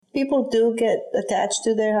people do get attached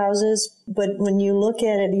to their houses, but when you look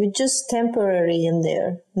at it, you're just temporary in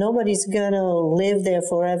there. Nobody's gonna live there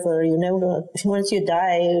forever. You never, once you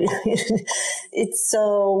die, it's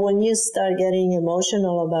so when you start getting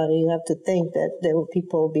emotional about it, you have to think that there were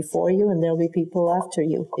people before you and there'll be people after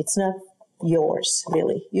you. It's not yours,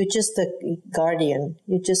 really. You're just a guardian.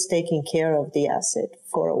 You're just taking care of the asset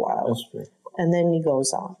for a while. That's true. And then it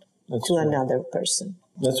goes on to another person.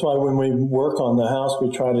 That's why when we work on the house,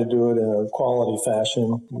 we try to do it in a quality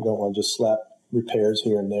fashion. We don't want to just slap repairs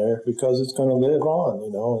here and there because it's going to live on,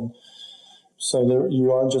 and so there,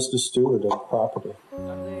 you are just a steward of the property.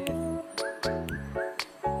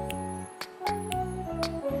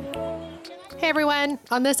 Hey everyone,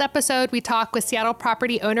 on this episode, we talk with Seattle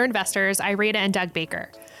property owner investors Irena and Doug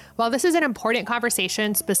Baker. While this is an important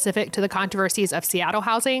conversation specific to the controversies of Seattle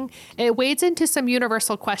housing, it wades into some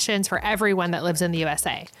universal questions for everyone that lives in the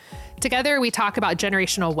USA. Together, we talk about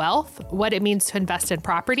generational wealth, what it means to invest in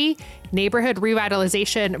property, neighborhood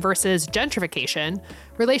revitalization versus gentrification,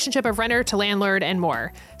 relationship of renter to landlord, and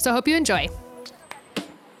more. So I hope you enjoy.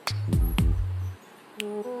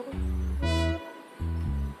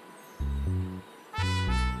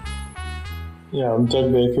 Yeah, I'm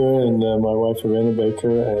Doug Baker and my wife Irena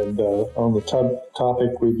Baker, and on the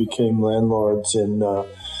topic, we became landlords in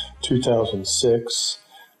 2006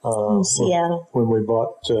 in Seattle. When we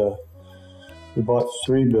bought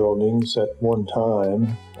 3 buildings at one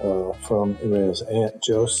time from Irena's aunt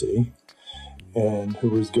Josie, and who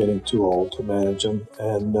was getting too old to manage them,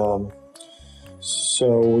 and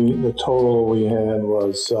so the total we had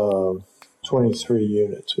was 23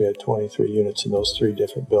 units. We had 23 units in those 3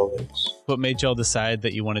 different buildings. What made y'all decide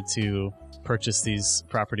that you wanted to purchase these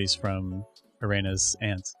properties from Irena's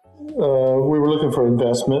aunt? We were looking for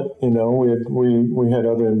investment. We had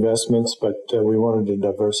other investments, but we wanted to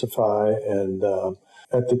diversify. And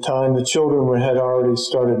at the time, the children had already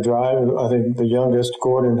started driving. I think the youngest,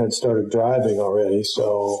 Gordon, had started driving already.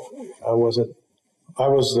 So I was the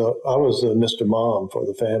Mr. Mom for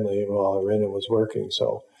the family while Irena was working.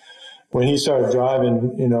 So when he started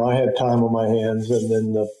driving, I had time on my hands, and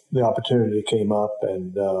then the opportunity came up,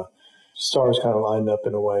 and stars kind of lined up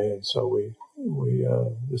in a way, and so we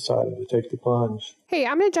decided to take the plunge. Hey,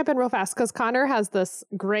 I'm going to jump in real fast because Connor has this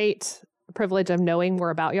great privilege of knowing more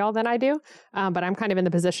about y'all than I do, but I'm kind of in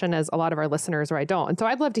the position as a lot of our listeners where I don't. And so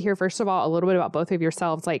I'd love to hear, first of all, a little bit about both of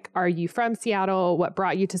yourselves. Like, are you from Seattle? What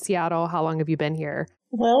brought you to Seattle? How long have you been here?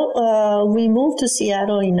 Well, we moved to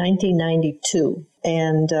Seattle in 1992,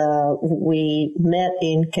 and we met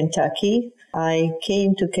in Kentucky. I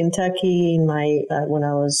came to Kentucky in when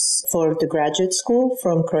I was for the graduate school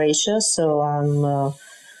from Croatia, so I'm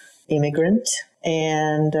immigrant.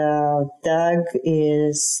 And Doug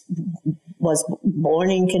was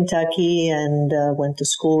born in Kentucky and went to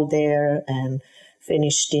school there and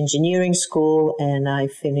finished engineering school, and I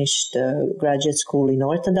finished graduate school in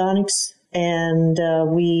orthodontics. And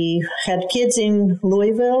we had kids in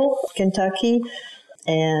Louisville, Kentucky,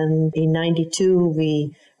 and in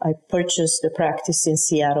 92 I purchased the practice in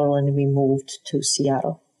Seattle, and we moved to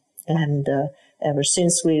Seattle. And ever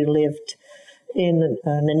since, we lived in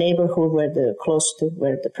a neighborhood close to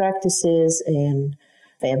where the practice is, and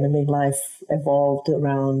family life evolved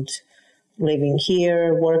around living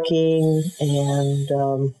here, working, and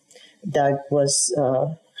Doug was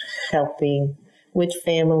helping with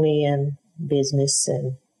family and business,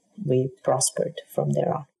 and we prospered from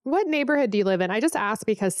there on. What neighborhood do you live in? I just ask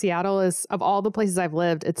because Seattle is, of all the places I've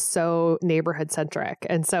lived, it's so neighborhood centric.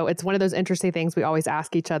 And so it's one of those interesting things we always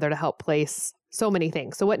ask each other to help place so many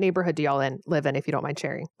things. So what neighborhood do y'all live in, if you don't mind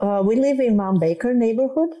sharing? We live in Mount Baker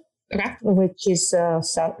neighborhood, okay, which is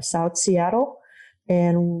South Seattle.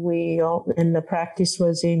 And the practice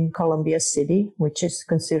was in Columbia City, which is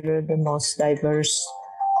considered the most diverse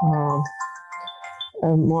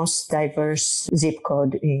zip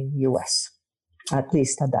code in U.S., at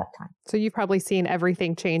least at that time. So you've probably seen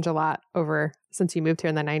everything change a lot since you moved here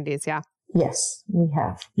in the 90s, yeah? Yes, we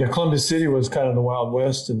have. Yeah, Columbia City was kind of the Wild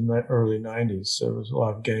West in the early 90s. So there was a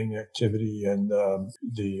lot of gang activity, and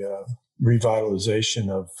the revitalization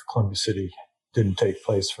of Columbia City didn't take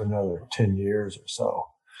place for another 10 years or so.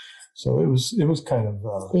 So it was kind of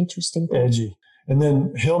interesting, edgy. And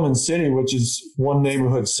then Hillman City, which is one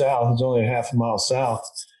neighborhood south, it's only a half a mile south.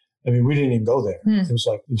 I mean, we didn't even go there. It was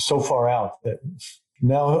so far out that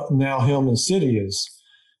now Hillman City is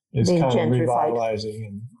kind of revitalizing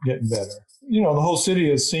and getting better. The whole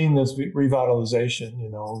city has seen this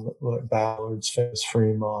revitalization, like Ballard's,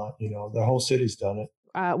 Fremont, the whole city's done it.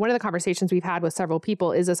 one of the conversations we've had with several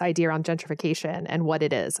people is this idea around gentrification and what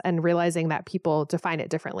it is, and realizing that people define it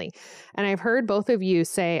differently. And I've heard both of you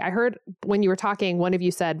say, I heard when you were talking, one of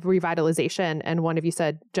you said revitalization and one of you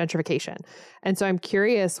said gentrification. And so I'm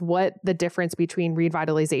curious what the difference between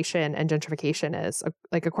revitalization and gentrification is,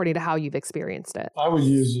 like according to how you've experienced it. I would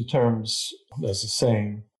use the terms as the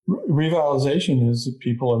same. Revitalization is that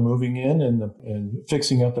people are moving in and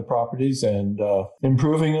fixing up the properties and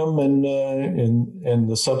improving them, and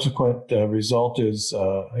the subsequent result is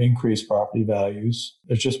increased property values.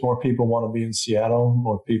 There's just more people want to be in Seattle,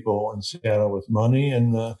 more people in Seattle with money,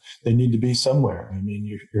 and they need to be somewhere. I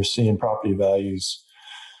mean, you're seeing property values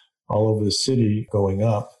all over the city going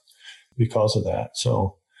up because of that.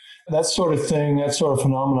 So that sort of thing, that sort of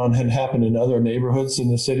phenomenon had happened in other neighborhoods in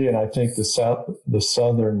the city. And I think the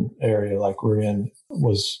southern area like we're in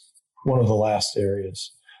was one of the last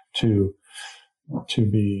areas to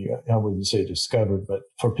be, I wouldn't say discovered, but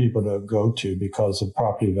for people to go to because the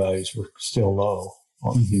property values were still low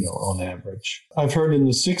on average. I've heard in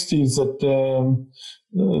the 60s that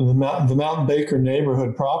the Mountain Baker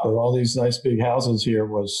neighborhood proper, all these nice big houses here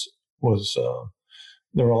was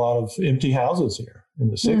there were a lot of empty houses here in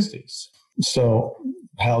the 60s. So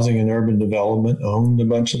Housing and Urban Development owned a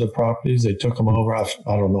bunch of the properties. They took them over. I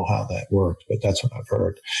don't know how that worked, but that's what I've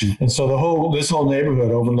heard. And so this whole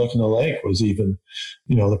neighborhood overlooking the lake was even,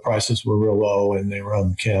 the prices were real low and they were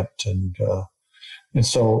unkempt. And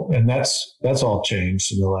that's all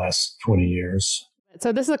changed in the last 20 years.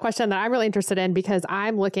 So this is a question that I'm really interested in because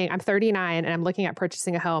I'm 39 and I'm looking at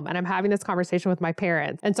purchasing a home, and I'm having this conversation with my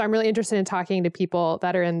parents. And so I'm really interested in talking to people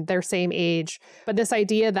that are in their same age. But this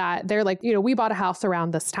idea that they're like, we bought a house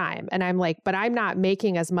around this time. And I'm like, but I'm not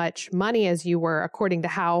making as much money as you were according to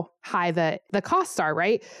how high the costs are,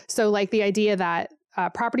 right? So like the idea that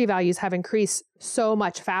property values have increased so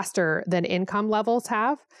much faster than income levels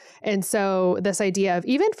have. And so this idea of,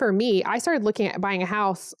 even for me, I started looking at buying a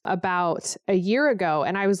house about a year ago,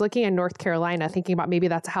 and I was looking in North Carolina, thinking about maybe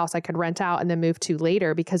that's a house I could rent out and then move to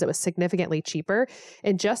later because it was significantly cheaper.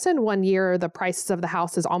 And just in 1 year, the prices of the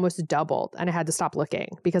houses almost doubled, and I had to stop looking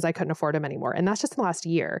because I couldn't afford them anymore. And that's just in the last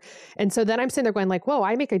year. And so then I'm sitting there going like, whoa,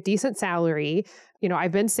 I make a decent salary.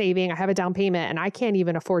 I've been saving, I have a down payment, and I can't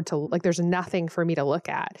even afford to, there's nothing for me to look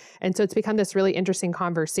at. And so it's become this really interesting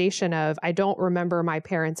conversation of, I don't remember my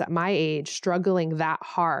parents at my age struggling that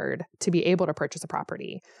hard to be able to purchase a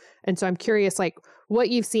property. And so I'm curious, what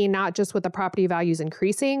you've seen, not just with the property values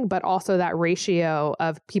increasing, but also that ratio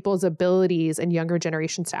of people's abilities and younger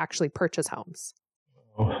generations to actually purchase homes.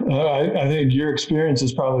 I think your experience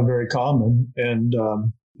is probably very common. And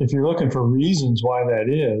if you're looking for reasons why that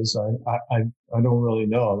is, I don't really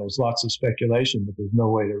know. There's lots of speculation, but there's no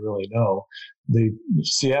way to really know. The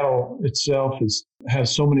Seattle itself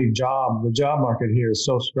has so many jobs. The job market here is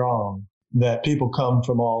so strong that people come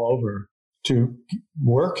from all over to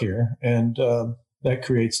work here, and that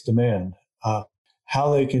creates demand.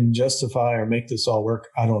 How they can justify or make this all work,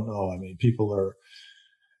 I don't know. I mean,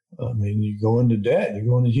 you go into debt, you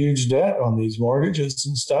go into huge debt on these mortgages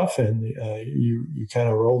and stuff, and you kind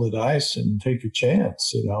of roll the dice and take your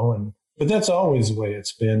chance, but that's always the way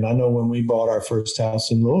it's been. I know when we bought our first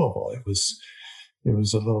house in Louisville, it was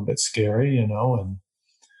a little bit scary, and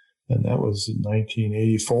that was in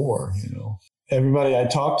 1984, Everybody I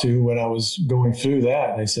talked to when I was going through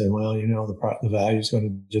that, they said, well, the value is going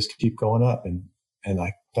to just keep going up. And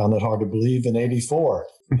I found it hard to believe in 84.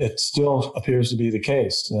 It still appears to be the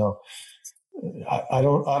case. Now, I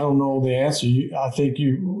don't know the answer. I think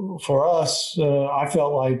for us, I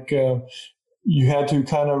felt like you had to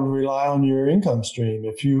kind of rely on your income stream.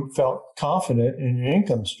 If you felt confident in your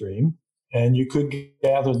income stream and you could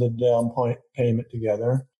gather the down payment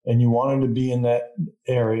together, and you wanted to be in that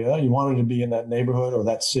area, you wanted to be in that neighborhood or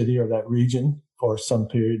that city or that region for some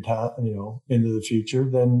period of time, into the future,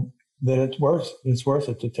 then it's worth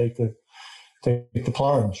it to take the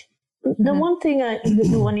plunge. The one thing,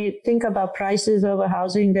 when you think about prices of a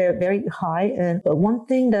housing, they're very high. But one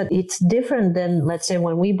thing that it's different than, let's say,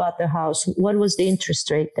 when we bought the house, what was the interest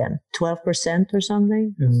rate then? 12% or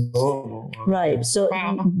something? Oh, okay. Right. So,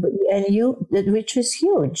 which is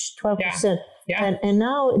huge, 12%. Yeah. And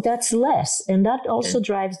now that's less. And that also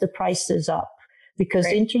drives the prices up. Because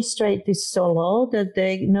interest rate is so low that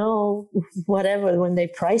they know when they're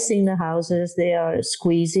pricing the houses, they are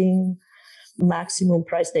squeezing maximum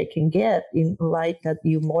price they can get in light that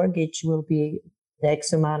your mortgage will be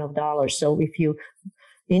X amount of dollars. So if your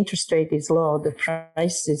interest rate is low, the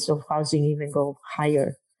prices of housing even go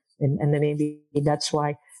higher. And then maybe that's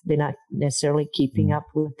why they're not necessarily keeping up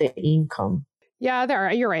with the income. Yeah,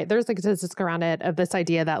 you're right. There's like a statistic around it of this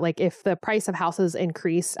idea that like if the price of houses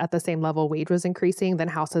increased at the same level wage was increasing, then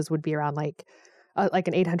houses would be around like an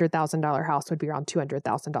 $800,000 house would be around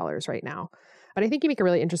 $200,000 right now. But I think you make a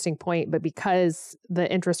really interesting point. But because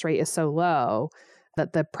the interest rate is so low,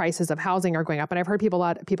 that the prices of housing are going up. And I've heard a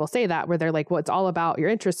lot of people say that where they're like, well, it's all about your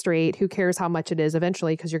interest rate. Who cares how much it is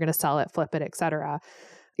eventually because you're going to sell it, flip it, et cetera.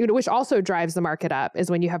 Which also drives the market up is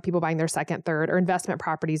when you have people buying their second, third, or investment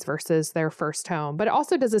properties versus their first home. But it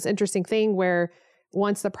also does this interesting thing where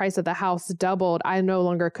once the price of the house doubled, I no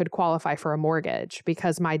longer could qualify for a mortgage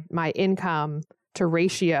because my income to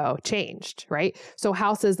ratio changed, right? So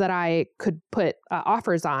houses that I could put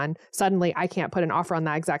offers on, suddenly I can't put an offer on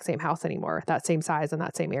that exact same house anymore, that same size in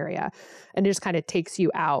that same area. And it just kind of takes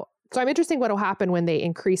you out. So I'm interested what will happen when they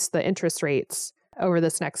increase the interest rates over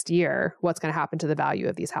this next year. What's going to happen to the value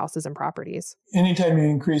of these houses and properties? Anytime you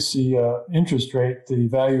increase the interest rate, the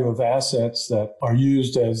value of assets that are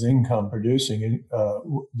used as income producing,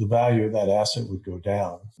 the value of that asset would go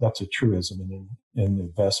down. That's a truism in the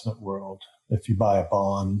investment world. If you buy a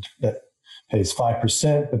bond that pays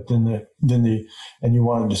 5%, but and you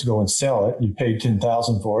want to just go and sell it, you paid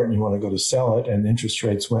 $10,000 for it, and you want to go to sell it, and interest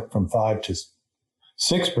rates went from 5 to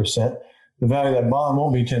 6%. The value of that bond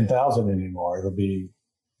won't be $10,000 anymore. It'll be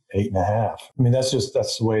 8.5. I mean, that's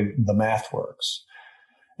the way the math works,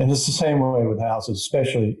 and it's the same way with houses,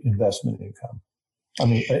 especially investment income.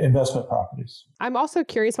 Investment properties. I'm also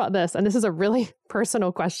curious about this, and this is a really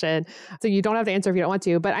personal question, so you don't have to answer if you don't want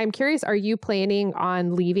to, but I'm curious, are you planning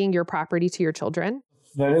on leaving your property to your children?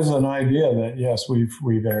 That is an idea that, yes,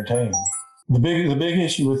 we've entertained. The big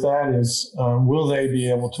issue with that is, will they be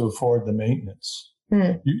able to afford the maintenance?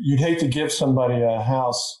 You'd hate to give somebody a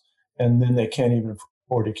house and then they can't even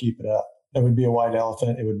afford to keep it up. It would be a white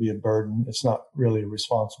elephant. It would be a burden. It's not really a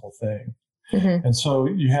responsible thing. Mm-hmm. And so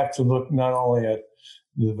you have to look not only at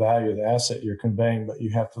the value of the asset you're conveying, but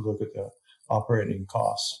you have to look at the operating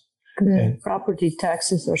costs. And property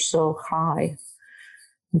taxes are so high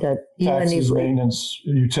that taxes, maintenance,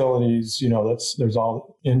 utilities, there's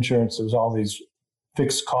all insurance, there's all these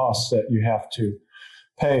fixed costs that you have to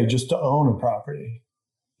pay just to own a property,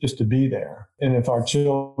 just to be there. And if our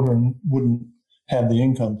children wouldn't have the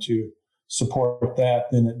income to support that,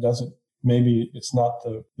 then maybe it's not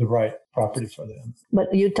the right property for them.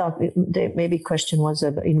 But the maybe question was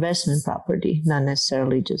about investment property, not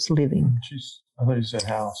necessarily just living. I thought you said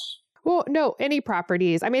house. Well, no, any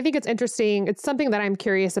properties. I think it's interesting. It's something that I'm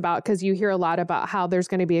curious about because you hear a lot about how there's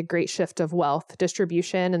going to be a great shift of wealth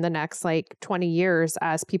distribution in the next 20 years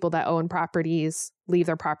as people that own properties leave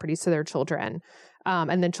their properties to their children.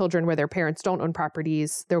 And then children where their parents don't own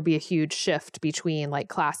properties, there'll be a huge shift between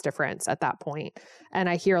class difference at that point. And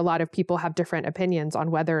I hear a lot of people have different opinions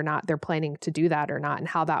on whether or not they're planning to do that or not and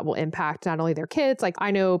how that will impact not only their kids.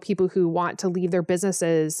 I know people who want to leave their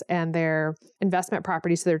businesses and their investment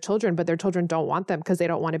properties to their children, but their children don't want them because they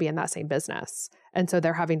don't want to be in that same business. And so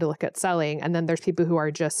they're having to look at selling. And then there's people who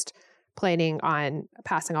are just planning on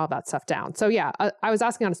passing all that stuff down. So yeah, I was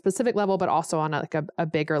asking on a specific level, but also on a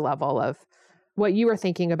bigger level of what you were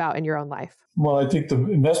thinking about in your own life. Well, I think the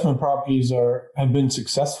investment properties have been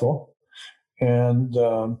successful, and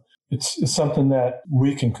it's something that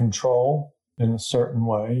we can control in a certain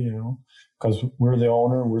way, because we're the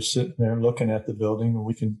owner. We're sitting there looking at the building, and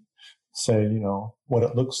we can say, what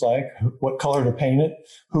it looks like, what color to paint it,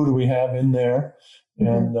 who do we have in there.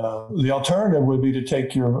 Mm-hmm. And the alternative would be to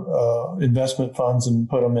take your investment funds and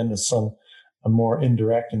put them into a more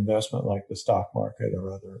indirect investment like the stock market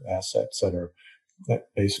or other assets that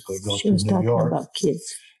basically go through New York. About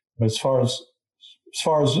kids. But as far as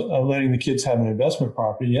letting the kids have an investment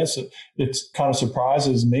property, yes, it kind of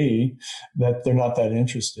surprises me that they're not that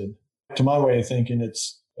interested. To my way of thinking,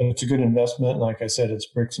 it's a good investment. Like I said, it's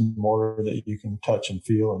bricks and mortar that you can touch and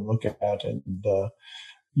feel and look at, and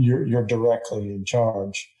you're directly in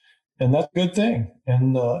charge. And that's a good thing.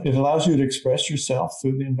 And it allows you to express yourself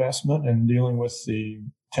through the investment and dealing with the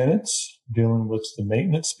tenants, dealing with the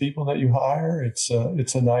maintenance people that you hire. It's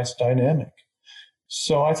a nice dynamic.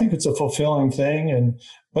 So I think it's a fulfilling thing.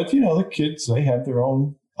 But the kids, they have their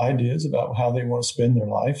own ideas about how they want to spend their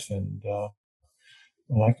life. And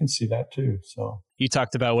I can see that too. So you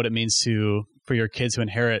talked about what it means for your kids to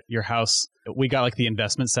inherit your house. We got the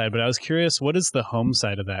investment side, but I was curious, what is the home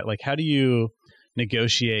side of that? How do you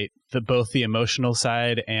negotiate both the emotional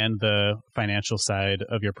side and the financial side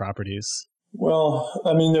of your properties? Well,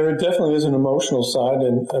 there definitely is an emotional side,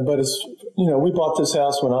 but it's, we bought this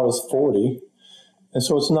house when I was 40. And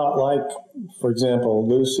so it's not like, for example,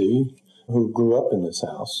 Lucy, who grew up in this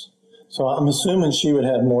house. So I'm assuming she would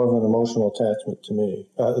have more of an emotional attachment to me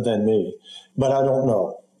than me, but I don't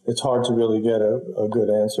know. It's hard to really get a good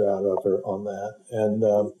answer out of her on that. And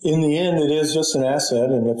in the end, it is just an asset,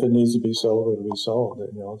 and if it needs to be sold, it'll be sold.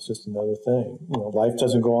 It's just another thing. Life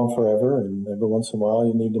doesn't go on forever, and every once in a while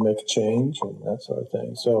you need to make a change and that sort of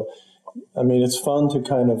thing. So, I mean, it's fun to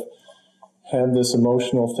kind of have this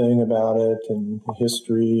emotional thing about it and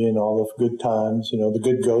history and all the good times, the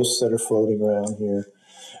good ghosts that are floating around here.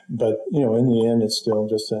 But, in the end, it's still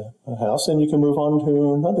just a house, and you can move on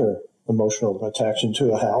to another emotional attachment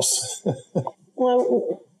to a house.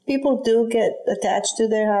 Well, people do get attached to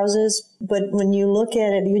their houses, but when you look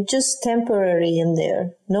at it, you're just temporary in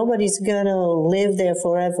there. Nobody's going to live there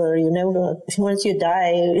forever. You never, once you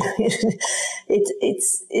die,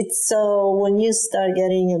 it's so when you start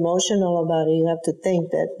getting emotional about it, you have to think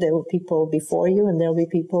that there were people before you and there'll be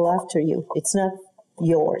people after you. It's not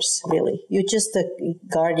yours, really. You're just a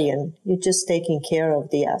guardian. You're just taking care of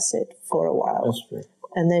the asset for a while. That's true.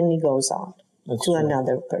 And then it goes on That's to true.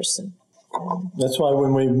 another person. That's why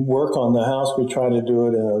when we work on the house, we try to do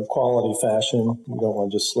it in a quality fashion. We don't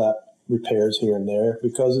want to just slap repairs here and there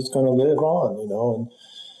because it's going to live on, and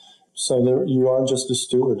so you are just a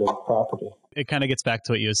steward of property. It kind of gets back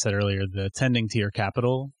to what you had said earlier, the tending to your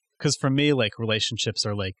capital. Because for me, like, relationships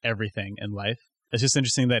are like everything in life. It's just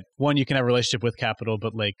interesting that, one, you can have a relationship with capital,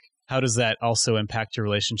 but like, how does that also impact your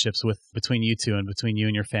relationships between you two and between you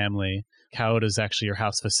and your family? How does actually your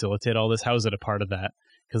house facilitate all this? How is it a part of that?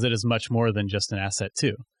 Because it is much more than just an asset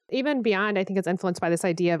too. Even beyond, I think it's influenced by this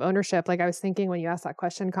idea of ownership. Like I was thinking when you asked that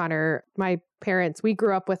question, Connor, my parents, we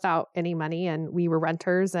grew up without any money and we were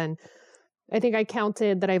renters. And I think I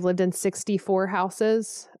counted that I've lived in 64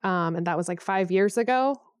 houses. And that was like 5 years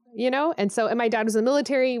ago, And so, and my dad was in the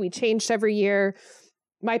military. We changed every year.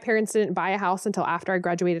 My parents didn't buy a house until after I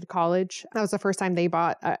graduated college. That was the first time they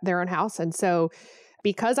bought their own house. And so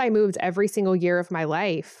because I moved every single year of my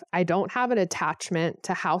life, I don't have an attachment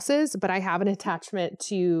to houses, but I have an attachment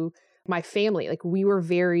to my family. Like, we were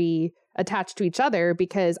very attached to each other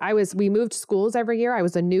because we moved schools every year. I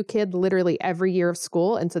was a new kid literally every year of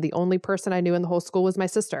school. And so the only person I knew in the whole school was my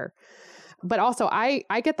sister. But also I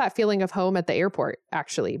get that feeling of home at the airport,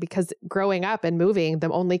 actually, because growing up and moving, the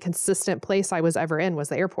only consistent place I was ever in was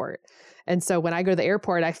the airport. And so when I go to the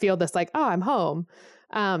airport, I feel this like, oh, I'm home.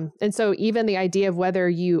 And so even the idea of whether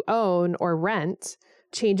you own or rent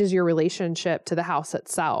changes your relationship to the house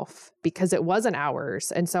itself because it wasn't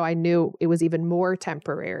ours. And so I knew it was even more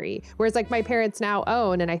temporary. Whereas like my parents now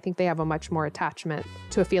own, and I think they have a much more attachment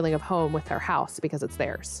to a feeling of home with their house because it's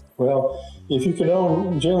theirs. Well, if you can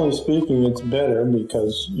own, generally speaking, it's better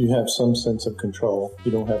because you have some sense of control.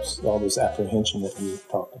 You don't have all this apprehension that you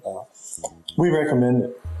talked about. We recommend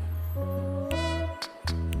it.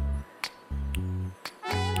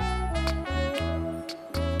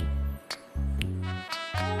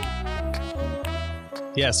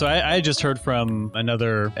 Yeah, so I just heard from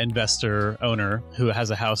another investor owner who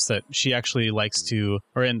has a house that she actually likes to,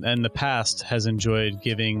 or in the past has enjoyed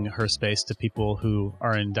giving her space to people who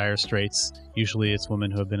are in dire straits. Usually it's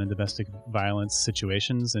women who have been in domestic violence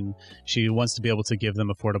situations, and she wants to be able to give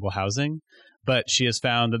them affordable housing. But she has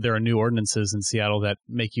found that there are new ordinances in Seattle that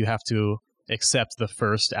make you have to accept the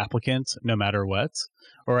first applicant no matter what,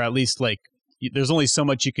 or at least like, there's only so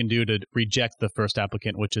much you can do to reject the first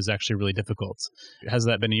applicant, which is actually really difficult. Has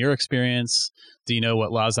that been in your experience? Do you know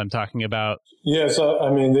what laws I'm talking about? Yes,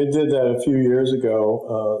 I mean, they did that a few years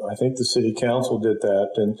ago. I think the city council did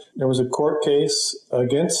that, and there was a court case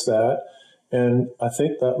against that, and I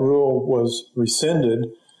think that rule was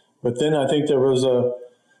rescinded, but then I think there was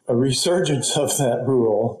a resurgence of that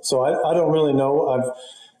rule. So I don't really know.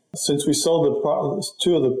 Since we sold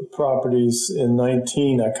two of the properties in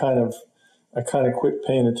 19, I kind of quit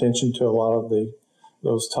paying attention to a lot of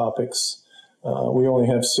those topics. We only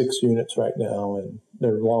have 6 units right now, and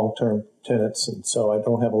they're long-term tenants, and so I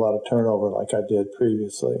don't have a lot of turnover like I did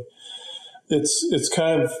previously. It's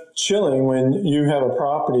kind of chilling when you have a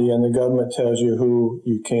property and the government tells you who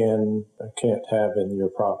you can or can't have in your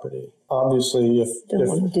property. Obviously, if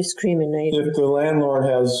the landlord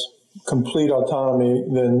has complete autonomy,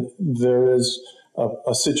 then there is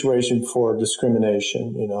a situation for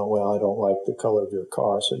discrimination. Well, I don't like the color of your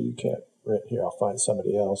car, so you can't rent here. I'll find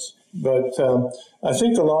somebody else. But I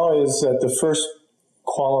think the law is that the first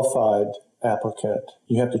qualified applicant,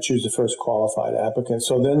 you have to choose the first qualified applicant.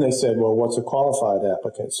 So then they said, well, what's a qualified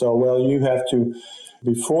applicant? So, well, you have to,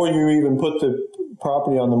 before you even put the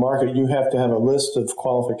property on the market, you have to have a list of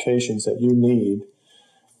qualifications that you need.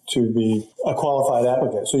 to be a qualified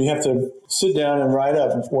applicant. So you have to sit down and write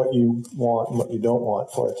up what you want and what you don't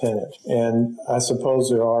want for a tenant. And I suppose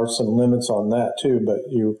there are some limits on that too, but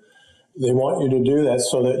they want you to do that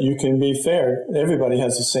so that you can be fair. Everybody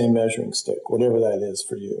has the same measuring stick, whatever that is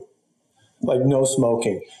for you. Like no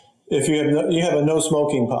smoking. If you have a no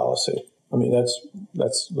smoking policy, I mean,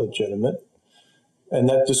 that's legitimate. And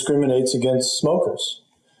that discriminates against smokers.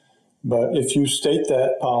 But if you state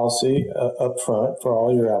that policy up front for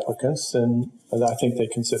all your applicants, then I think they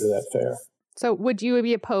consider that fair. So would you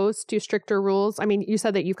be opposed to stricter rules? I mean, you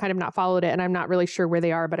said that you've kind of not followed it, and I'm not really sure where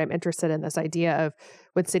they are, but I'm interested in this idea of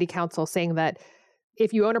with city council saying that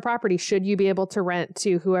if you own a property, should you be able to rent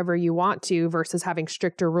to whoever you want to versus having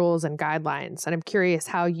stricter rules and guidelines? And I'm curious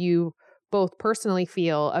how you both personally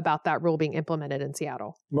feel about that rule being implemented in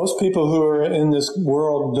Seattle. Most people who are in this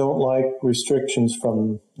world don't like restrictions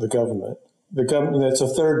from the government. The government, it's a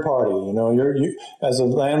third party. You know, you as a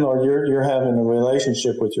landlord, you're having a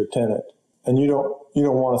relationship with your tenant, and you don't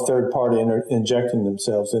want a third party injecting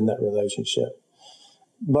themselves in that relationship.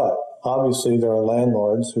 But obviously, there are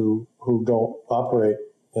landlords who don't operate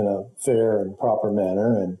in a fair and proper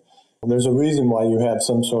manner, and there's a reason why you have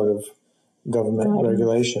some sort of government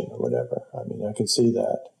regulation or whatever. I mean, I can see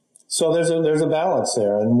that. So there's a balance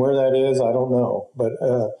there, and where that is, I don't know. But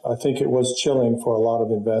I think it was chilling for a lot of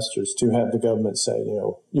investors to have the government say,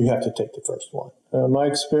 you have to take the first one. My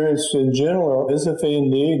experience in general is if they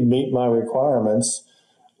indeed meet my requirements,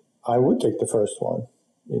 I would take the first one.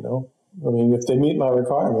 I mean, if they meet my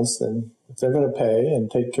requirements, then if they're going to pay and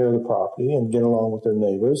take care of the property and get along with their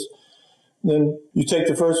neighbors, then you take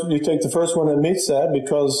the first one that meets that,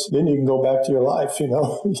 because then you can go back to your life.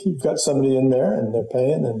 You've got somebody in there and they're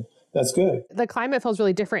paying, and that's good. The climate feels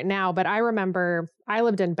really different now, but I remember I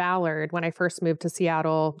lived in Ballard when I first moved to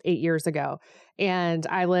Seattle 8 years ago. And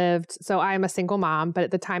so I'm a single mom, but at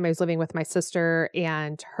the time I was living with my sister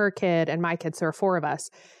and her kid and my kids, so there were 4 of us.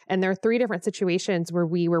 And there are 3 different situations where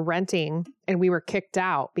we were renting and we were kicked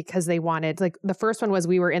out because they wanted, the first one was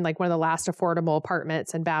we were in one of the last affordable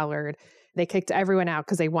apartments in Ballard. They kicked everyone out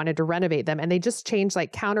because they wanted to renovate them. And they just changed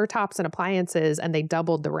countertops and appliances, and they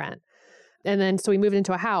doubled the rent. And then, so we moved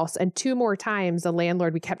into a house, and 2 more times the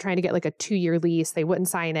landlord, we kept trying to get a 2-year lease. They wouldn't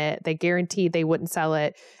sign it. They guaranteed they wouldn't sell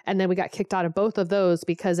it. And then we got kicked out of both of those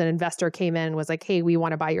because an investor came in and was like, hey, we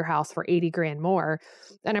want to buy your house for $80,000 more.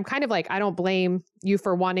 And I'm kind of I don't blame you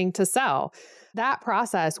for wanting to sell. That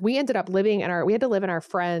process, we ended up we had to live in our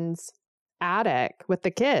friend's attic with the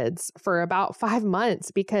kids for about 5 months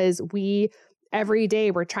because every day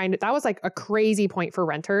we're trying to, that was a crazy point for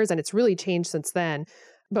renters, and it's really changed since then.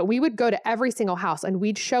 But we would go to every single house and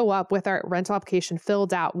we'd show up with our rental application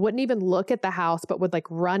filled out, wouldn't even look at the house, but would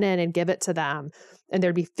run in and give it to them. And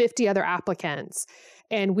there'd be 50 other applicants,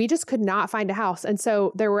 and we just could not find a house. And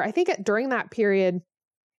so there were, I think during that period,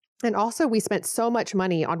 and also we spent so much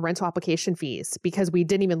money on rental application fees because we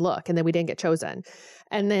didn't even look, and then we didn't get chosen.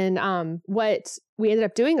 And then what we ended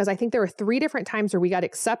up doing is, I think there were 3 different times where we got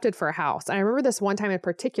accepted for a house. And I remember this one time in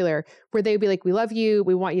particular where they'd be like, we love you.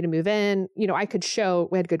 We want you to move in. I could show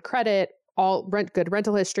we had good credit, good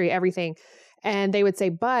rental history, everything. And they would say,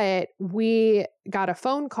 but we got a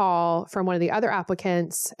phone call from one of the other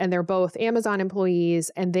applicants, and they're both Amazon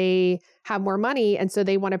employees, and they have more money. And so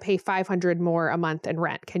they want to pay $500 more a month in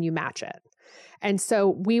rent. Can you match it? And so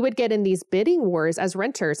we would get in these bidding wars as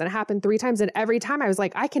renters, and it happened 3 times. And every time I was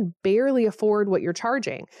like, I can barely afford what you're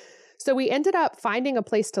charging. So we ended up finding a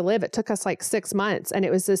place to live. It took us 6 months, and it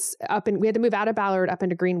was we had to move out of Ballard up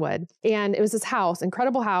into Greenwood. And it was this house,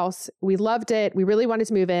 incredible house. We loved it. We really wanted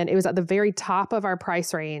to move in. It was at the very top of our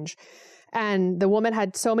price range. And the woman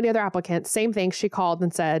had so many other applicants. Same thing. She called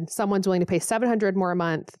and said, someone's willing to pay $700 more a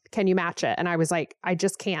month. Can you match it? And I was like, I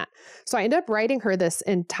just can't. So I ended up writing her this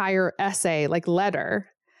entire essay, letter.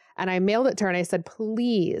 And I mailed it to her, and I said,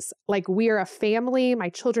 please, we are a family. My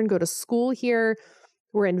children go to school here.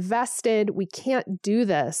 We're invested. We can't do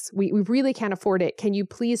this. We really can't afford it. Can you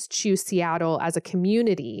please choose Seattle as a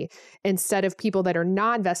community instead of people that are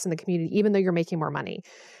not invested in the community, even though you're making more money?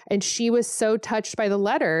 And she was so touched by the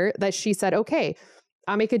letter that she said, okay,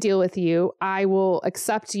 I'll make a deal with you. I will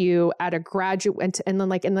accept you at a graduate. And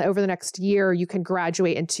then over the next year, you can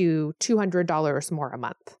graduate into $200 more a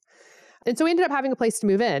month. And so we ended up having a place to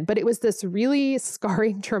move in. But it was this really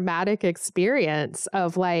scarring, traumatic experience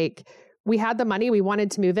of we had the money, we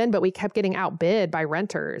wanted to move in, but we kept getting outbid by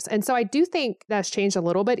renters. And so I do think that's changed a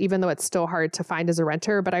little bit, even though it's still hard to find as a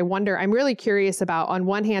renter. But I wonder, I'm really curious about, on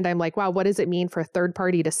one hand, I'm like, wow, what does it mean for a third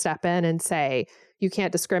party to step in and say, you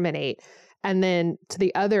can't discriminate? And then to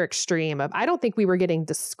the other extreme of, I don't think we were getting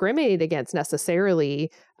discriminated against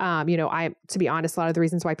necessarily. To be honest, a lot of the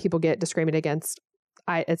reasons why people get discriminated against,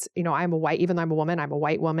 I'm a white, even though I'm a woman, I'm a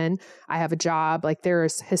white woman. I have a job. Like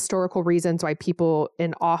there's historical reasons why people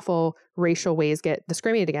in awful racial ways get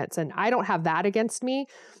discriminated against. And I don't have that against me.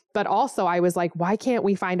 But also I was like, why can't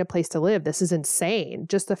we find a place to live? This is insane.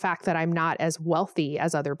 Just the fact that I'm not as wealthy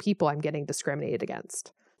as other people, I'm getting discriminated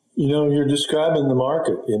against. You're describing the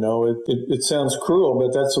market. It sounds cruel,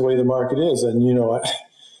 but that's the way the market is. And,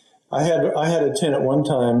 I had a tenant one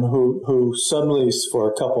time who subleased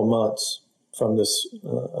for a couple months from this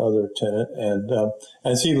other tenant. And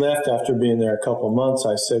as he left after being there a couple months,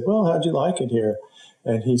 I said, well, how'd you like it here?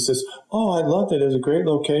 And he says, oh, I loved it. It was a great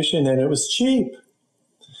location and it was cheap.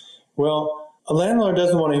 Well, a landlord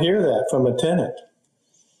doesn't want to hear that from a tenant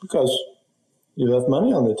because you left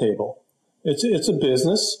money on the table. It's a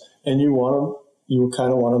business, and you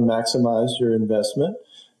kind of want to maximize your investment.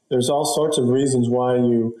 There's all sorts of reasons why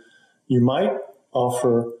you might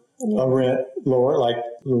offer a rent lower, like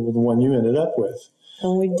the one you ended up with.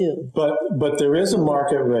 And we do. But there is a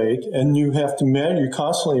market rate, and you have to you're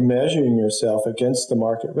constantly measuring yourself against the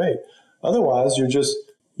market rate. Otherwise,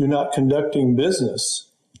 you're not conducting business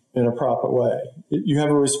in a proper way. You have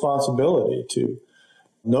a responsibility to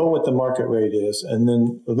know what the market rate is, and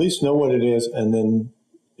then at least know what it is, and then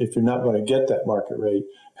if you're not going to get that market rate,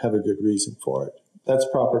 have a good reason for it. That's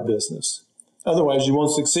proper business. Otherwise, you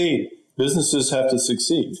won't succeed. Businesses have to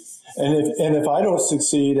succeed. And if I don't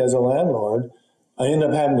succeed as a landlord, I end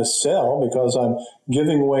up having to sell because I'm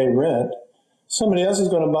giving away rent. Somebody else is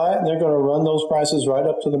going to buy it, and they're going to run those prices right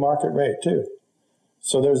up to the market rate too.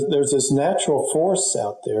 So there's this natural force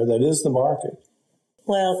out there that is the market.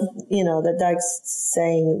 Well, the Doug's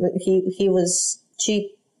saying he was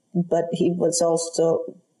cheap, but he was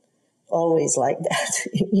also always like that.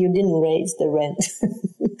 You didn't raise the rent.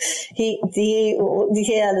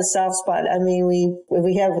 He had a soft spot. I mean,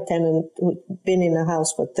 we have a tenant who's been in the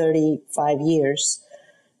house for 35 years,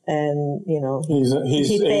 and he's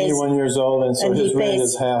 81 years old, and so his rent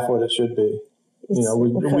is half what it should be.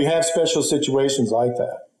 We have special situations like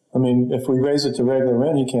that. I mean, if we raise it to regular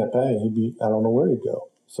rent, he can't pay. I don't know where he'd go.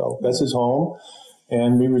 So that's his home,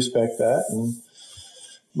 and we respect that, and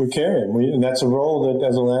we carry him. And that's a role that,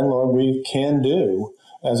 as a landlord, we can do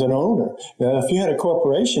as an owner. Now, if you had a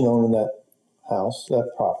corporation owning that house,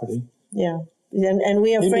 that property, yeah, and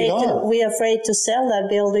we're afraid to sell that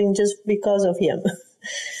building just because of him.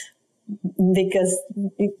 Because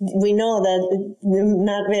we know that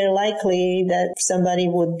not very likely that somebody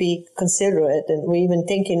would be considerate. And we're even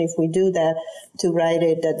thinking if we do that, to write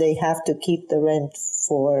it that they have to keep the rent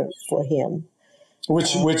for him.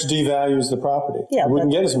 Which devalues the property. Yeah, we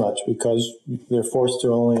wouldn't get as much because they're forced to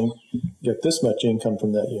only get this much income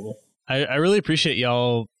from that unit. I really appreciate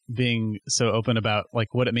y'all being so open about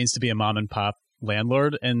like what it means to be a mom and pop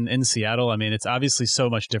landlord in Seattle. I mean, it's obviously so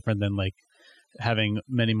much different than like having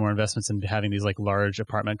many more investments and having these like large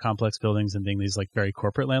apartment complex buildings and being these like very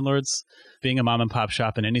corporate landlords. Being a mom and pop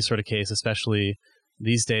shop in any sort of case, especially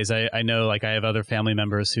these days, I know like I have other family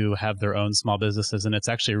members who have their own small businesses, and it's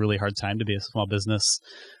actually a really hard time to be a small business.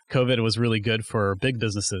 COVID was really good for big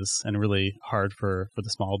businesses and really hard for the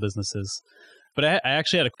small businesses. But I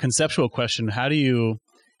actually had a conceptual question. How do you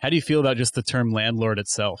feel about just the term landlord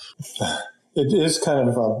itself? It is kind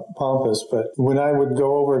of pompous, but when I would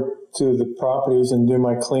go over to the properties and do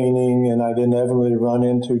my cleaning, and I'd inevitably run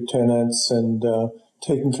into tenants and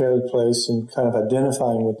taking care of the place and kind of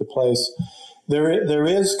identifying with the place, there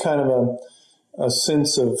is kind of a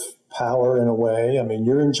sense of power in a way. I mean,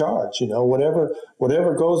 you're in charge.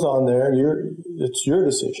 Whatever goes on there, it's your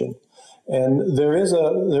decision. And there is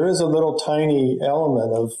a little tiny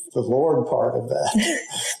element of the Lord part of that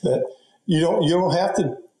that you don't have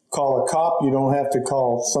to call a cop. You don't have to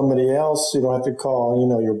call somebody else. You don't have to call,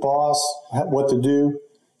 your boss, what to do.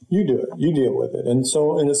 You do it. You deal with it. And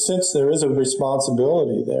so in a sense, there is a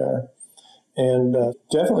responsibility there. And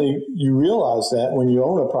definitely you realize that when you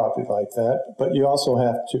own a property like that, but you also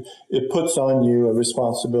have to, it puts on you a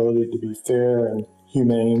responsibility to be fair and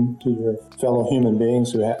humane to your fellow human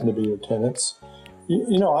beings who happen to be your tenants.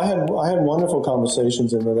 I had wonderful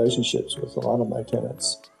conversations and relationships with a lot of my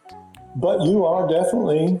tenants. But you are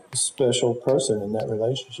definitely a special person in that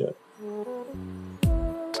relationship.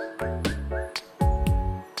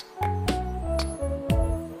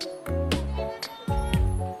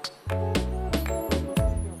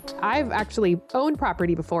 I've actually owned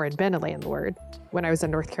property before and been a landlord when I was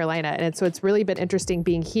in North Carolina. And so it's really been interesting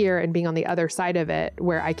being here and being on the other side of it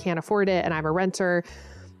where I can't afford it and I'm a renter.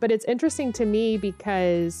 But it's interesting to me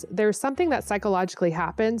because there's something that psychologically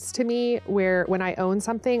happens to me where when I own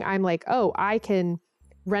something, I'm like, oh, I can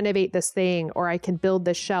renovate this thing, or I can build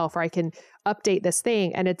this shelf, or I can update this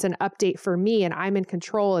thing. And it's an update for me and I'm in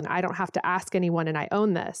control and I don't have to ask anyone and I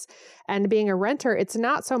own this. And being a renter, it's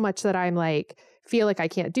not so much that I'm like, feel like I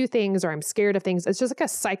can't do things or I'm scared of things. It's just like a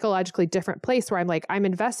psychologically different place where I'm like, I'm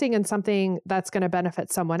investing in something that's going to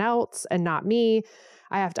benefit someone else and not me.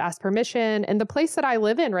 I have to ask permission. And the place that I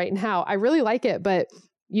live in right now, I really like it, but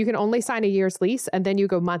you can only sign a year's lease and then you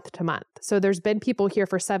go month to month. So there's been people here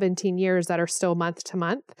for 17 years that are still month to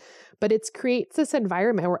month, but it creates this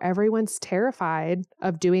environment where everyone's terrified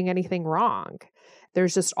of doing anything wrong.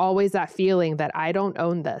 There's just always that feeling that I don't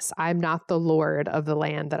own this. I'm not the lord of the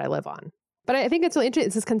land that I live on. But I think it's really interesting.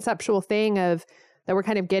 It's this conceptual thing of that we're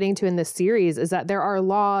kind of getting to in this series is that there are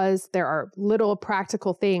laws, there are little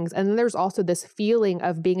practical things, and then there's also this feeling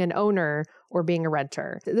of being an owner or being a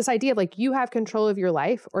renter. This idea of like you have control of your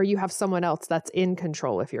life or you have someone else that's in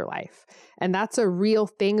control of your life. And that's a real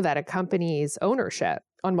thing that accompanies ownership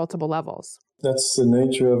on multiple levels. That's the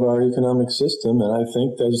nature of our economic system, and I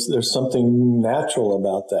think there's something natural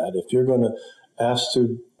about that. If you're going to ask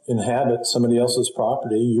to inhabit somebody else's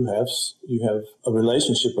property, you have a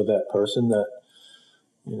relationship with that person that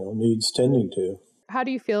needs tending to. How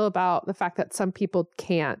do you feel about the fact that some people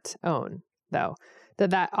can't own, though?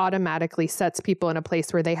 That automatically sets people in a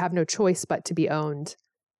place where they have no choice but to be owned,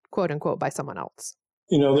 quote unquote, by someone else?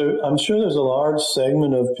 I'm sure there's a large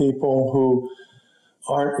segment of people who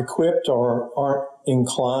aren't equipped or aren't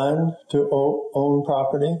inclined to own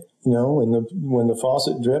property. When the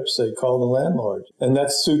faucet drips, they call the landlord, and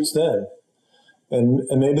that suits them. And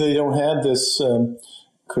maybe they don't have this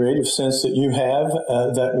creative sense that you have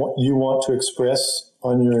that you want to express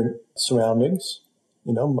on your surroundings.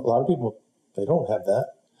 A lot of people, they don't have that.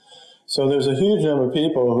 So there's a huge number of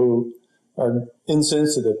people who are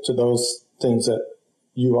insensitive to those things that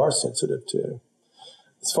you are sensitive to.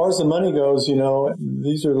 As far as the money goes,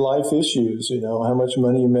 these are life issues, how much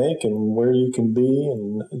money you make and where you can be.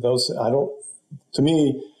 And to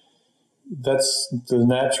me, that's the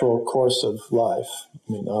natural course of life.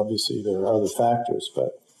 I mean, obviously there are other factors,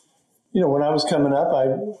 but, when I was coming up, I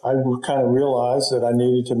kind of realized that I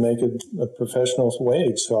needed to make a professional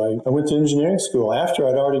wage. So I went to engineering school after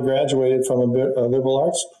I'd already graduated from a liberal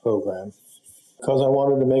arts program because I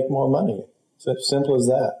wanted to make more money. It's as simple as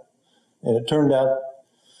that. And it turned out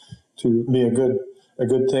to be a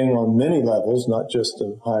good thing on many levels, not just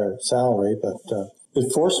a higher salary, but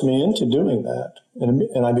it forced me into doing that,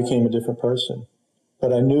 and I became a different person.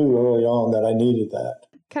 But I knew early on that I needed that.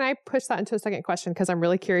 Can I push that into a second question? Because I'm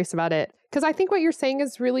really curious about it. Because I think what you're saying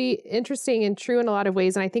is really interesting and true in a lot of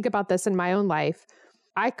ways. And I think about this in my own life.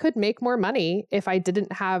 I could make more money if I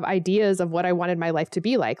didn't have ideas of what I wanted my life to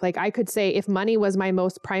be like. Like I could say if money was my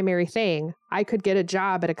most primary thing, I could get a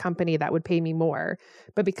job at a company that would pay me more.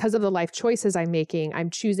 But because of the life choices I'm making, I'm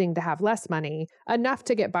choosing to have less money, enough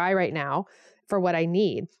to get by right now for what I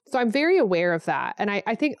need. So I'm very aware of that. And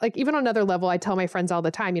I think like even on another level, I tell my friends all the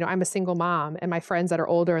time, I'm a single mom, and my friends that are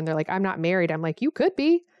older and they're like, I'm not married. I'm like, you could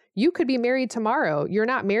be. You could be married tomorrow. You're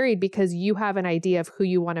not married because you have an idea of who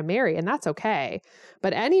you want to marry, and that's okay.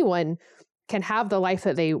 But anyone can have the life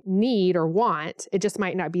that they need or want. It just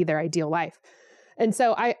might not be their ideal life. And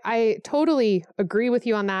so I totally agree with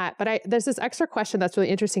you on that. But there's this extra question that's really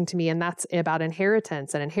interesting to me, and that's about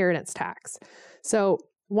inheritance and inheritance tax. So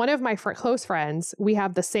one of my close friends, we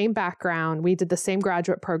have the same background. We did the same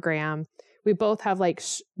graduate program. We both have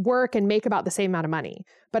work and make about the same amount of money.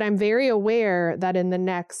 But I'm very aware that in the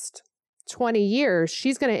next 20 years,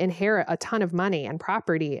 she's going to inherit a ton of money and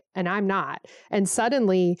property, and I'm not. And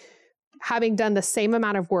suddenly, having done the same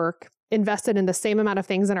amount of work, invested in the same amount of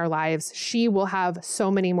things in our lives, she will have so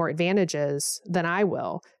many more advantages than I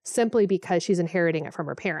will, simply because she's inheriting it from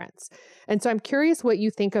her parents. And so I'm curious what you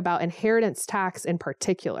think about inheritance tax in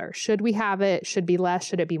particular. Should we have it? Should it be less?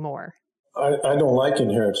 Should it be more? I don't like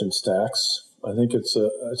inheritance tax. I think it's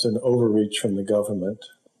an overreach from the government.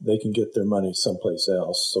 They can get their money someplace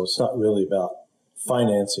else. So it's not really about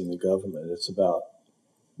financing the government. It's about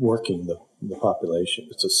working the population.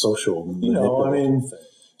 It's a social thing.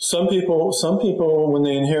 Some people, when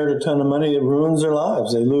they inherit a ton of money, it ruins their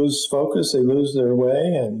lives. They lose focus, they lose their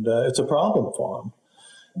way, and it's a problem for them.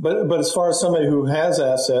 But as far as somebody who has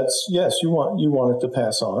assets, yes, you want it to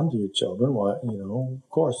pass on to your children. Of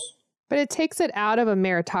course. But it takes it out of a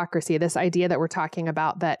meritocracy, this idea that we're talking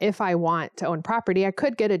about, that if I want to own property, I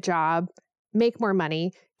could get a job, make more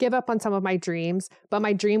money, give up on some of my dreams, but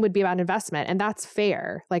my dream would be about investment. And that's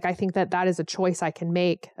fair. Like, I think that is a choice I can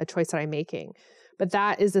make, a choice that I'm making. But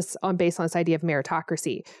that is based on this idea of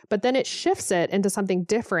meritocracy. But then it shifts it into something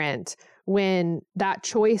different when that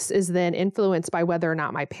choice is then influenced by whether or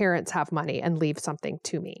not my parents have money and leave something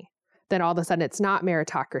to me. Then all of a sudden it's not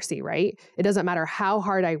meritocracy, right? It doesn't matter how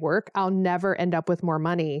hard I work, I'll never end up with more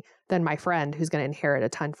money than my friend who's going to inherit a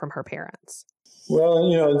ton from her parents. Well,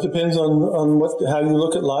 it depends on how you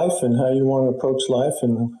look at life and how you want to approach life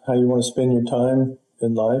and how you want to spend your time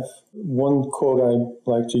in life. One quote I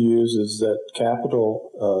like to use is that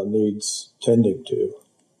capital needs tending to.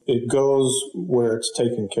 It goes where it's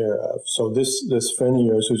taken care of. So this friend of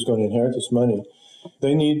yours who's going to inherit this money,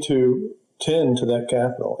 they need to tend to that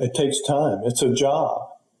capital. It takes time. It's a job.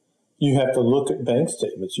 You have to look at bank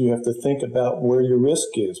statements. You have to think about where your risk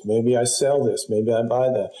is. Maybe I sell this. Maybe I buy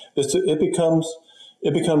that. It becomes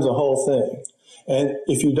a whole thing. And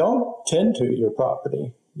if you don't tend to your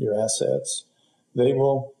property, your assets, they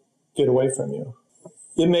will get away from you.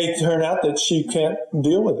 It may turn out that she can't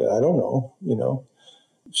deal with it. I don't know.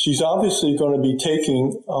 She's obviously going to be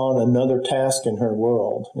taking on another task in her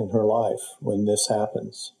world, in her life, when this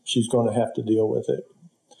happens. She's going to have to deal with it.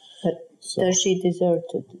 But does she deserve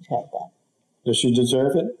to have that? Does she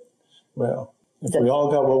deserve it? Well, if we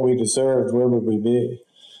all got what we deserved, where would we be?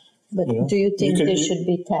 But do you think they should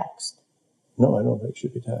be taxed? No, I don't think it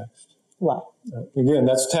should be taxed. Why? Again,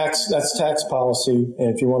 that's tax policy.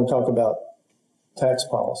 And if you want to talk about tax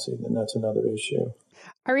policy, then that's another issue.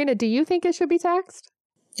 Irina, do you think it should be taxed?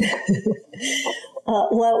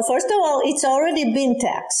 Well, first of all, it's already been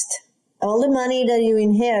taxed. All the money that you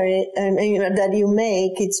inherit and that you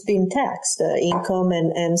make, it's been taxed, income,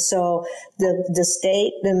 and so the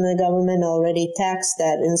state and the government already taxed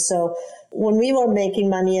that. And so when we were making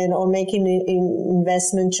money or making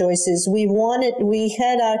investment choices, we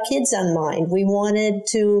had our kids on mind. We wanted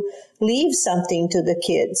to leave something to the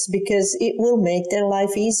kids because it will make their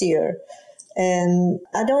life easier. And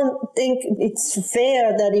I don't think it's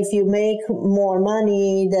fair that if you make more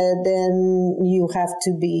money, then you have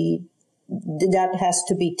to be, that has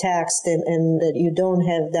to be taxed and that you don't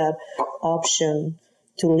have that option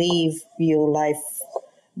to leave your life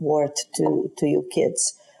worth to your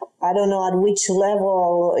kids. I don't know at which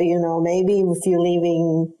level, maybe if you're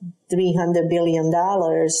leaving $300 billion,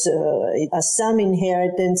 some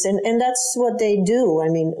inheritance, and that's what they do. I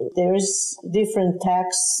mean, there's different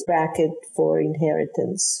tax bracket for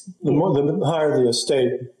inheritance. The higher the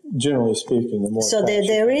estate, generally speaking, the more. So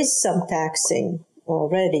there is some taxing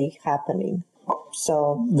already happening.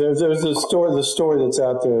 So there's the story that's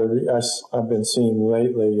out there I've been seeing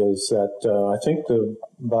lately is that I think the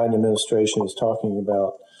Biden administration is talking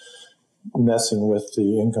about messing with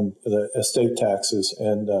the estate taxes,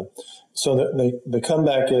 and so the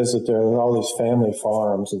comeback is that there are all these family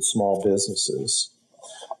farms and small businesses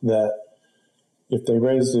that if they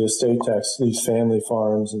raise the estate tax, these family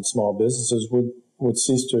farms and small businesses would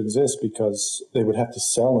cease to exist because they would have to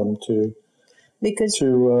sell them to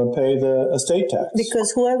pay the estate tax. Because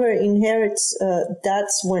whoever inherits,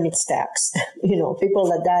 that's when it's taxed. People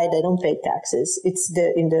that die, they don't pay taxes. It's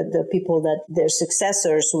the people that their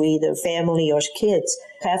successors, either family or kids,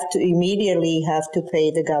 immediately have to pay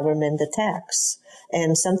the government the tax.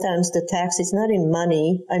 And sometimes the tax is not in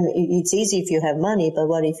money. I mean, it's easy if you have money, but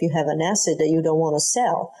what if you have an asset that you don't want to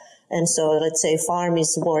sell? And so let's say a farm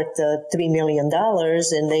is worth $3 million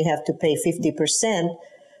and they have to pay 50%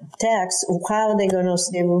 tax. How are they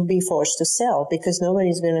they will be forced to sell because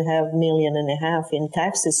nobody's going to have $1.5 million in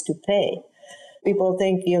taxes to pay. People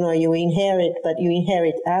think, you inherit, but you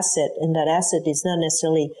inherit asset, and that asset is not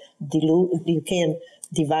necessarily you can't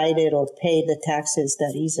divide it or pay the taxes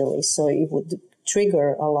that easily. So it would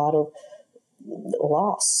trigger a lot of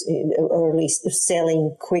loss, or at least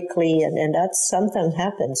selling quickly, and that sometimes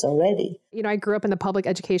happens already. I grew up in the public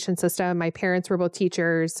education system. My parents were both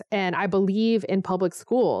teachers, and I believe in public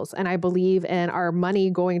schools, and I believe in our money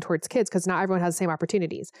going towards kids because not everyone has the same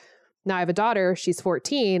opportunities. Now I have a daughter, she's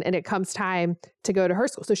 14, and it comes time to go to her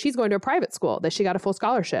school. So she's going to a private school that she got a full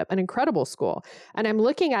scholarship, an incredible school. And I'm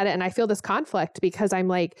looking at it and I feel this conflict because I'm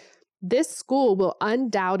like, this school will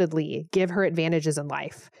undoubtedly give her advantages in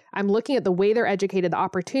life. I'm looking at the way they're educated, the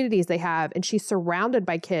opportunities they have, and she's surrounded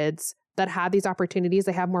by kids that have these opportunities.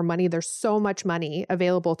 They have more money. There's so much money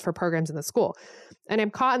available for programs in the school. And I'm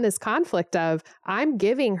caught in this conflict of I'm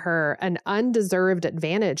giving her an undeserved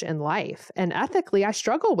advantage in life. And ethically, I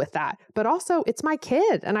struggle with that. But also, it's my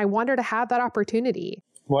kid, and I want her to have that opportunity.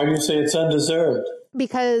 Why do you say it's undeserved?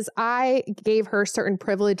 Because I gave her certain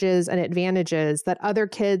privileges and advantages that other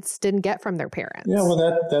kids didn't get from their parents. Yeah, well,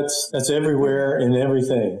 that's everywhere in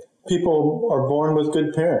everything. People are born with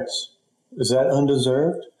good parents. Is that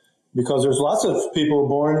undeserved? because there's lots of people who are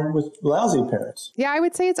born with lousy parents. Yeah, I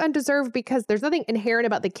would say it's undeserved because there's nothing inherent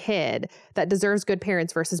about the kid that deserves good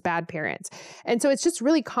parents versus bad parents. And so it's just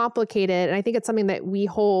really complicated. And I think it's something that we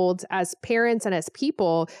hold as parents and as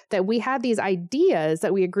people, that we have these ideas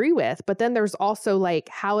that we agree with, but then there's also like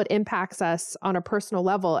how it impacts us on a personal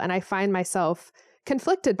level. And I find myself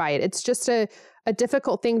conflicted by it. It's just a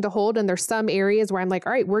difficult thing to hold. And there's some areas where I'm like,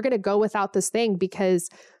 all right, we're going to go without this thing because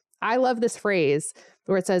I love this phrase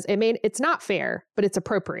where it says, it's not fair, but it's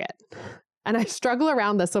appropriate. And I struggle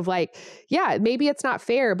around this of like, yeah, maybe it's not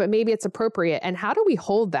fair, but maybe it's appropriate. And how do we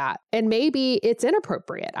hold that? And maybe it's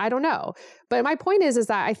inappropriate. I don't know. But my point is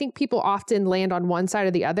that I think people often land on one side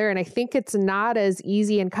or the other. And I think it's not as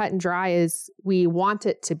easy and cut and dry as we want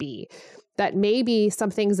it to be. That maybe some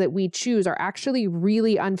things that we choose are actually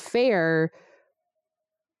really unfair,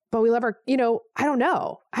 but we love our, I don't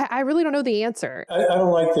know. I really don't know the answer. I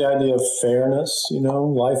don't like the idea of fairness.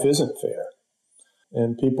 Life isn't fair.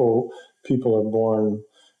 And people are born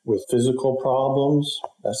with physical problems.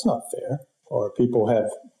 That's not fair. Or people have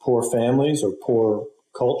poor families or poor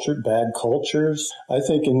culture, bad cultures. I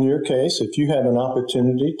think in your case, if you have an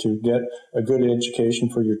opportunity to get a good education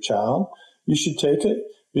for your child, you should take it,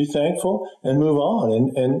 be thankful, and move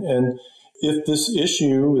on. And if this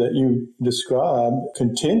issue that you described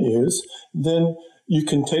continues, then you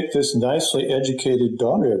can take this nicely educated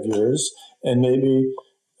daughter of yours and maybe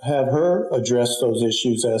have her address those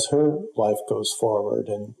issues as her life goes forward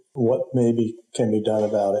and what maybe can be done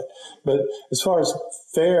about it. But as far as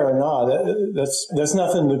fair or not, that's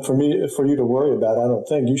nothing for you to worry about. I don't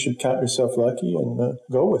think. You should count yourself lucky and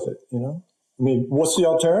go with it. What's the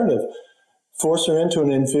alternative? Force her into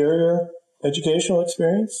an inferior educational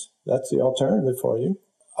experience? That's the alternative for you.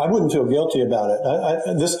 I wouldn't feel guilty about it.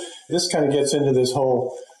 This kind of gets into this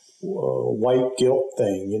whole white guilt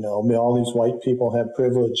thing, all these white people have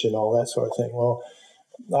privilege and all that sort of thing. Well,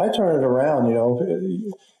 I turn it around,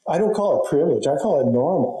 I don't call it privilege. I call it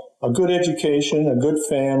normal. A good education, a good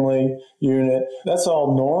family unit, that's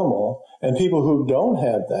all normal. And people who don't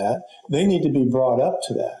have that, they need to be brought up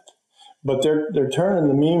to that. But they're turning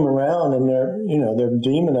the meme around and they're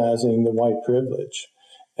demonizing the white privilege.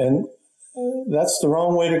 And that's the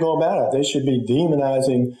wrong way to go about it. They should be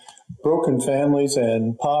demonizing broken families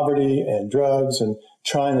and poverty and drugs and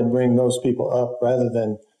trying to bring those people up rather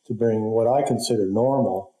than to bring what I consider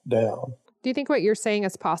normal down. Do you think what you're saying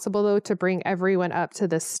is possible, though, to bring everyone up to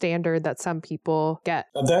the standard that some people get?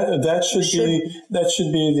 That should be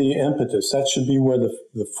the impetus. That should be where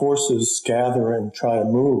the forces gather and try to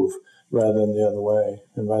move rather than the other way,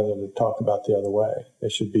 and rather than talk about the other way. They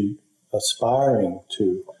should be aspiring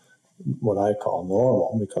to what I call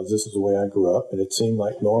normal, because this is the way I grew up, and it seemed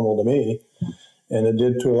like normal to me, and it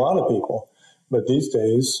did to a lot of people. But these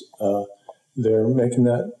days, they're making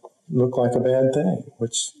that look like a bad thing,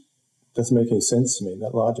 which doesn't make any sense to me.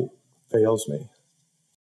 That logic fails me.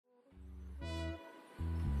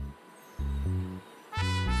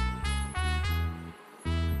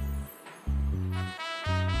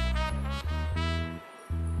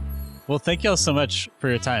 Well, thank you all so much for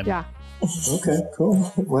your time. Yeah. Okay,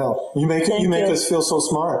 cool. Well, you make us feel so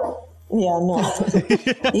smart. Yeah, no.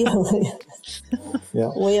 Yeah.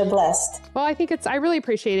 We are blessed. Well, I really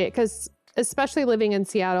appreciate it because especially living in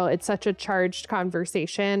Seattle, it's such a charged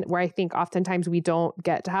conversation where I think oftentimes we don't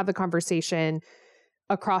get to have the conversation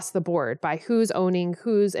across the board by who's owning,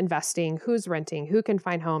 who's investing, who's renting, who can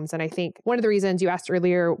find homes. And I think one of the reasons you asked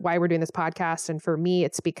earlier why we're doing this podcast, and for me,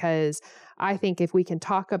 it's because I think if we can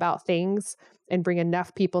talk about things and bring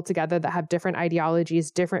enough people together that have different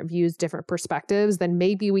ideologies, different views, different perspectives, then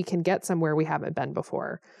maybe we can get somewhere we haven't been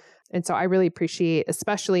before. And so I really appreciate,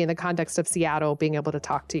 especially in the context of Seattle, being able to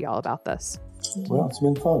talk to y'all about this. Well, it's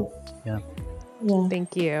been fun. Yeah.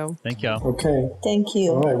 Thank you. Thank y'all. Okay. Thank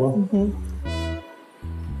you. All right. Well.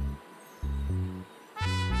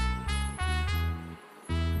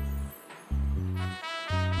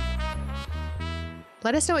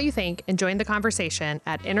 Let us know what you think and join the conversation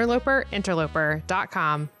at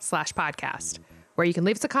interloper.com/podcast, where you can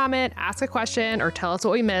leave us a comment, ask a question, or tell us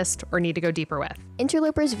what we missed or need to go deeper with.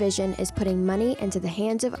 Interloper's vision is putting money into the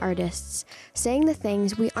hands of artists, saying the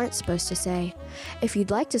things we aren't supposed to say. If you'd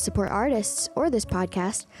like to support artists or this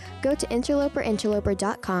podcast, go to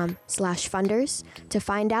interloper.com/funders to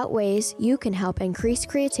find out ways you can help increase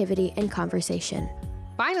creativity and conversation.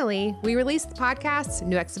 Finally, we released the podcast's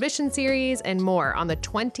new exhibition series and more on the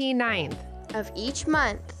 29th of each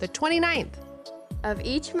month. The 29th Of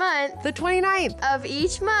each month. The 29th Of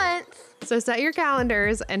each month. So set your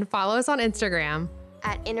calendars and follow us on Instagram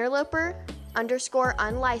at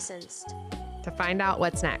interloper_unlicensed to find out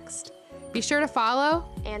what's next. Be sure to follow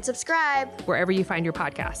and subscribe wherever you find your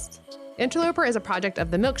podcast. Interloper is a project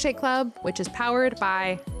of the Milkshake Club, which is powered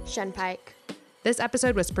by Shunpike This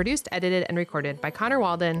episode was produced, edited, and recorded by Connor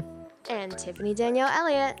Walden and Tiffany Danielle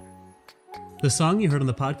Elliott. The song you heard on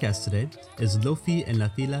the podcast today is Lofi en la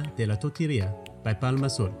fila de la tortilleria by Palma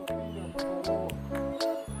Sur.